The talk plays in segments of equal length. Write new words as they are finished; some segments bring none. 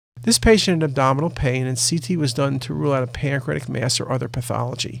This patient had abdominal pain, and CT was done to rule out a pancreatic mass or other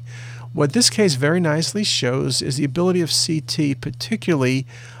pathology. What this case very nicely shows is the ability of CT, particularly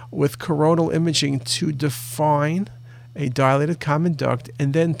with coronal imaging, to define a dilated common duct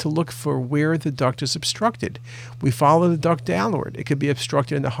and then to look for where the duct is obstructed. We follow the duct downward. It could be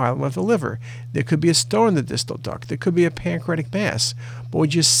obstructed in the hilum of the liver. There could be a stone in the distal duct. There could be a pancreatic mass. But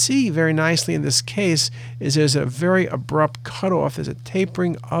what you see very nicely in this case is there's a very abrupt cutoff. There's a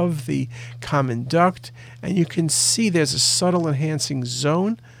tapering of the common duct, and you can see there's a subtle enhancing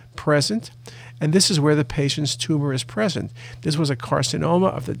zone present, and this is where the patient's tumor is present. This was a carcinoma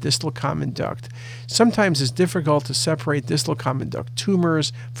of the distal common duct. Sometimes it's difficult to separate distal common duct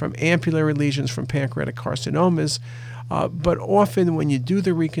tumors from ampullary lesions from pancreatic carcinomas, but often when you do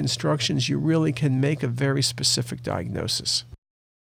the reconstructions, you really can make a very specific diagnosis.